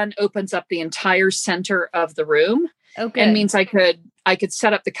that done opens up the entire center of the room. Okay. And means I could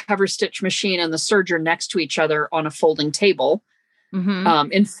set up the cover stitch machine and the serger next to each other on a folding table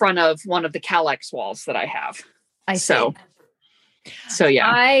in front of one of the Kallax walls that I have. So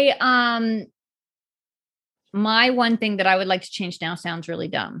yeah. My one thing that I would like to change now sounds really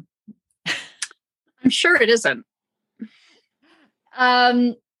dumb. I'm sure it isn't.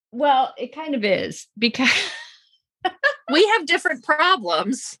 Well, it kind of is, because we have different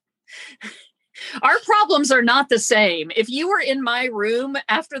problems. Our problems are not the same. If you were in my room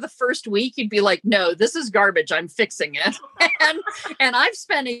after the first week, you'd be like, no, this is garbage. I'm fixing it. and I've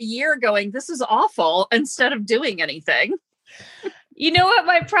spent a year going, this is awful, instead of doing anything. You know what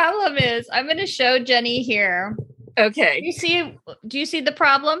my problem is? I'm going to show Jenny here. Okay. Do you see the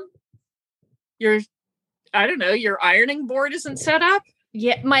problem? I don't know, your ironing board isn't set up?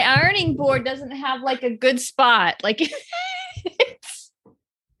 Yeah, my ironing board doesn't have like a good spot. Like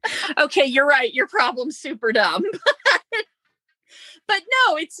Okay, you're right. Your problem's super dumb. But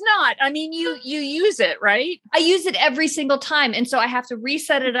no, it's not. I mean, you use it, right? I use it every single time. And so I have to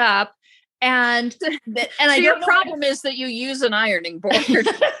reset it up. And so your problem is that you use an ironing board.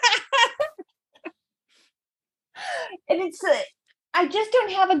 And I just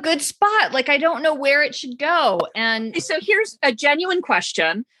don't have a good spot. Like, I don't know where it should go. And so here's a genuine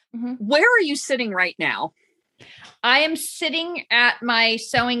question. Where are you sitting right now? I am sitting at my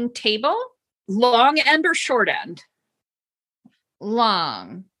sewing table. Long end or short end?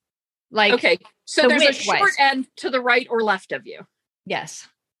 Long. Like, okay. So there's a short width-wise. end to the right or left of you. Yes.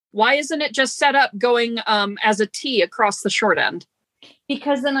 Why isn't it just set up going as a T across the short end?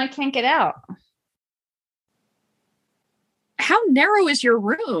 Because then I can't get out. How narrow is your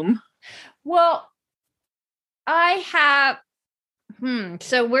room? Well, I have.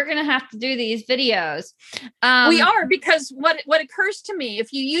 So we're going to have to do these videos. We are, because what occurs to me,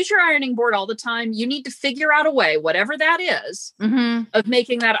 if you use your ironing board all the time, you need to figure out a way, whatever that is, of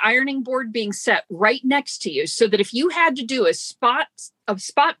making that ironing board being set right next to you, so that if you had to do a spot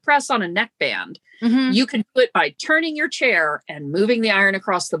press on a neckband, you can do it by turning your chair and moving the iron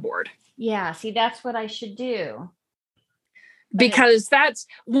across the board. Yeah, see, that's what I should do. Because that's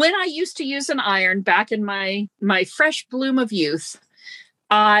when I used to use an iron back in my fresh bloom of youth.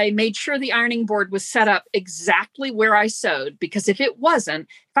 I made sure the ironing board was set up exactly where I sewed, because if it wasn't,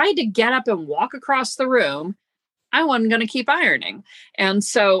 if I had to get up and walk across the room, I wasn't going to keep ironing. And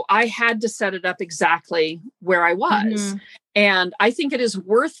so I had to set it up exactly where I was. And I think it is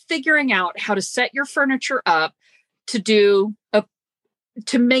worth figuring out how to set your furniture up to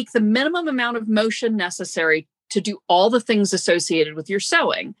make the minimum amount of motion necessary to do all the things associated with your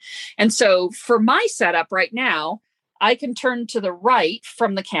sewing. And so for my setup right now, I can turn to the right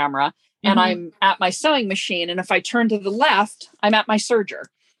from the camera and I'm at my sewing machine. And if I turn to the left, I'm at my serger.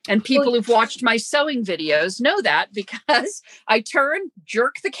 And people who've watched my sewing videos know that, because I turn,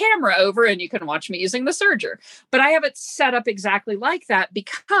 jerk the camera over, and you can watch me using the serger. But I have it set up exactly like that,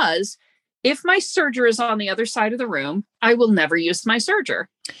 because if my serger is on the other side of the room, I will never use my serger.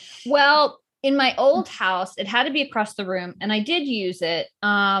 Well, in my old house, it had to be across the room, and I did use it.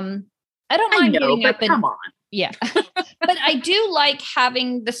 I don't mind getting up and come on. Yeah. But I do like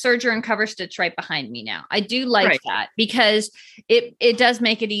having the serger and cover stitch right behind me now. I do like that, because it does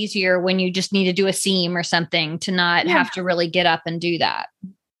make it easier when you just need to do a seam or something to not have to really get up and do that.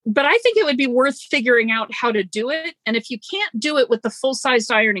 But I think it would be worth figuring out how to do it. And if you can't do it with the full-sized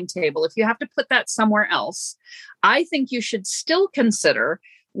ironing table, if you have to put that somewhere else, I think you should still consider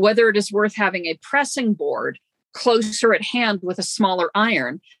whether it is worth having a pressing board closer at hand with a smaller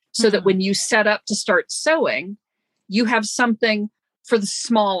iron, so that when you set up to start sewing, you have something for the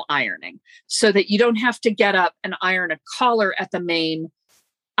small ironing, so that you don't have to get up and iron a collar at the main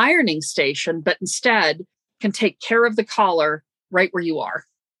ironing station, but instead can take care of the collar right where you are.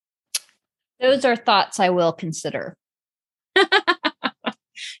 Those are thoughts I will consider.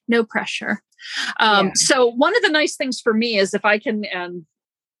 No pressure. So one of the nice things for me is if I can, and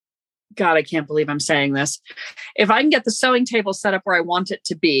God, I can't believe I'm saying this. If I can get the sewing table set up where I want it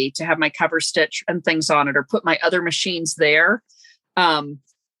to be, to have my cover stitch and things on it, or put my other machines there,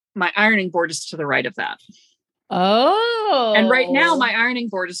 my ironing board is to the right of that. Oh. And right now my ironing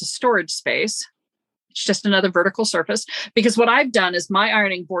board is a storage space. It's just another vertical surface, because what I've done is my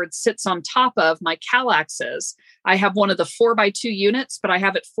ironing board sits on top of my Kallaxes. I have one of the 4x2 units, but I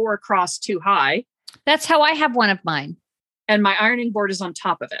have it 4 across 2 high. That's how I have one of mine. And my ironing board is on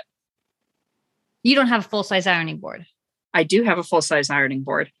top of it. You don't have a full-size ironing board. I do have a full-size ironing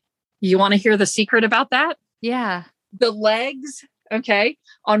board. You want to hear the secret about that? Yeah. The legs, okay,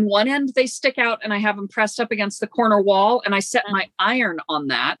 on one end, they stick out and I have them pressed up against the corner wall, and I set my iron on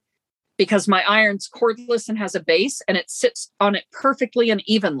that, because my iron's cordless and has a base, and it sits on it perfectly and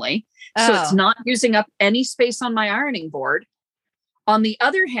evenly. So it's not using up any space on my ironing board. On the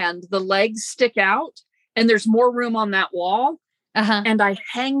other hand, the legs stick out and there's more room on that wall. And I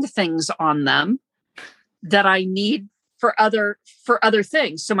hang things on them that I need for other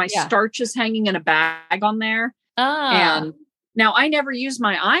things. So my starch is hanging in a bag on there. And now I never use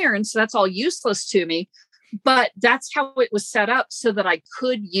my iron, so that's all useless to me. But that's how it was set up, so that I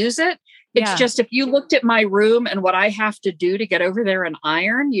could use it. It's just, if you looked at my room and what I have to do to get over there and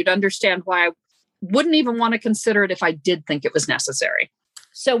iron, you'd understand why I wouldn't even want to consider it if I did think it was necessary.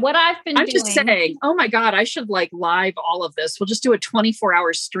 So what I'm just saying, oh my God, I should live all of this. We'll just do a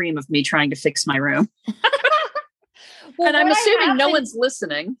 24-hour stream of me trying to fix my room. And I'm assuming no one's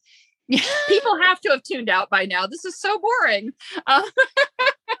listening. People have to have tuned out by now. This is so boring.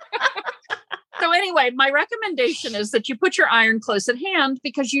 So anyway, my recommendation is that you put your iron close at hand,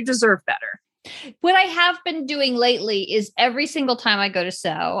 because you deserve better. What I have been doing lately is every single time I go to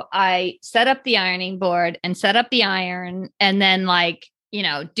sew, I set up the ironing board and set up the iron, and then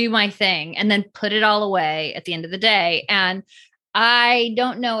do my thing, and then put it all away at the end of the day. And I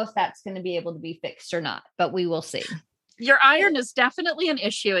don't know if that's going to be able to be fixed or not, but we will see. Your iron is definitely an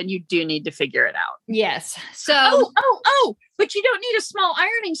issue, and you do need to figure it out. Yes. So, but you don't need a small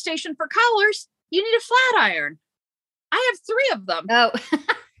ironing station for collars. You need a flat iron. I have 3 of them. Oh.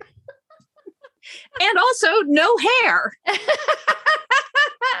 And also no hair.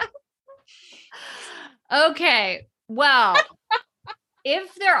 Okay. Well,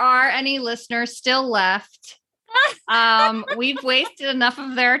 if there are any listeners still left, we've wasted enough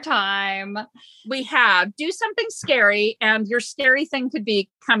of their time. We have. Do something scary, and your scary thing could be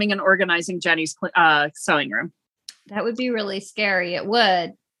coming and organizing Jenny's sewing room. That would be really scary. It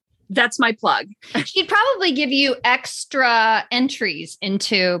would. That's my plug. She'd probably give you extra entries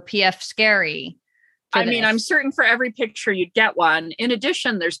into PF Scary. I mean, I'm certain for every picture you'd get one. In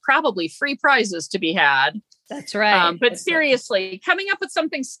addition, there's probably free prizes to be had. That's right. But seriously, coming up with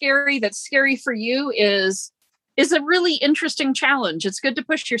something scary that's scary for you is a really interesting challenge. It's good to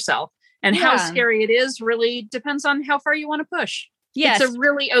push yourself. And how scary it is really depends on how far you want to push. Yes. It's a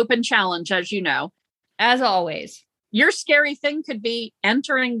really open challenge, as you know. As always. Your scary thing could be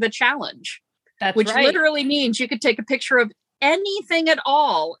entering the challenge. That's which right. literally means you could take a picture of anything at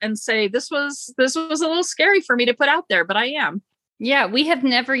all and say, this was a little scary for me to put out there, but I am. Yeah, we have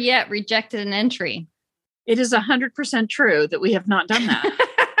never yet rejected an entry. It is 100% true that we have not done that.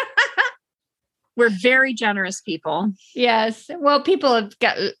 We're very generous people. Yes. Well, people have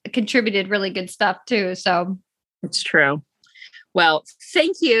contributed really good stuff too. So it's true. Well,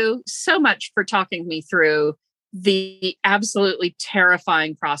 thank you so much for talking me through the absolutely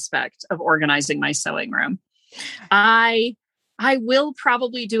terrifying prospect of organizing my sewing room. I will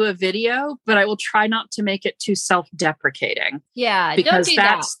probably do a video, but I will try not to make it too self-deprecating. Yeah, because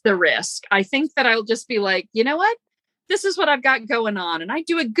that's the risk. I think that I'll just be like, you know what? This is what I've got going on. And I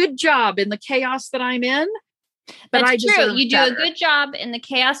do a good job in the chaos that I'm in. But that's true. You do a good job in the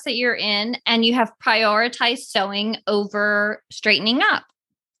chaos that you're in, and you have prioritized sewing over straightening up.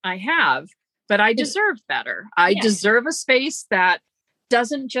 I have, but I deserve better. I deserve a space that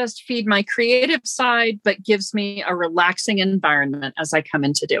doesn't just feed my creative side, but gives me a relaxing environment as I come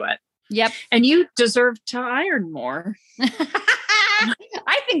in to do it. Yep. And you deserve to iron more.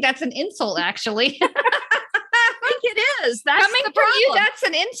 I think that's an insult, actually. I think it is. That's coming from you. That's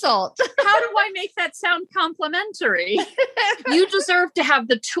an insult. How do I make that sound complimentary? You deserve to have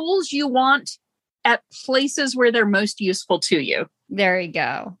the tools you want at places where they're most useful to you. There you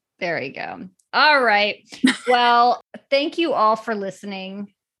go. There you go. All right. Well, thank you all for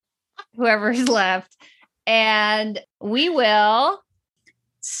listening, whoever's left. And we will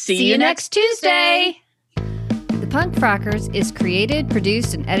see you next Tuesday. The Punk Frockers is created,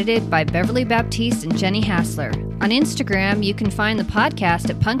 produced, and edited by Beverly Baptiste and Jenny Hassler. On Instagram, you can find the podcast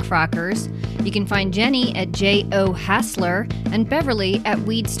at Punk Frockers. You can find Jenny at J.O. Hassler and Beverly at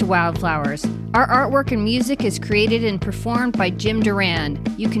Weeds to Wildflowers. Our artwork and music is created and performed by Jim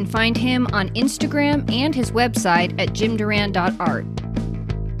Durand. You can find him on Instagram and his website at jimdurand.art.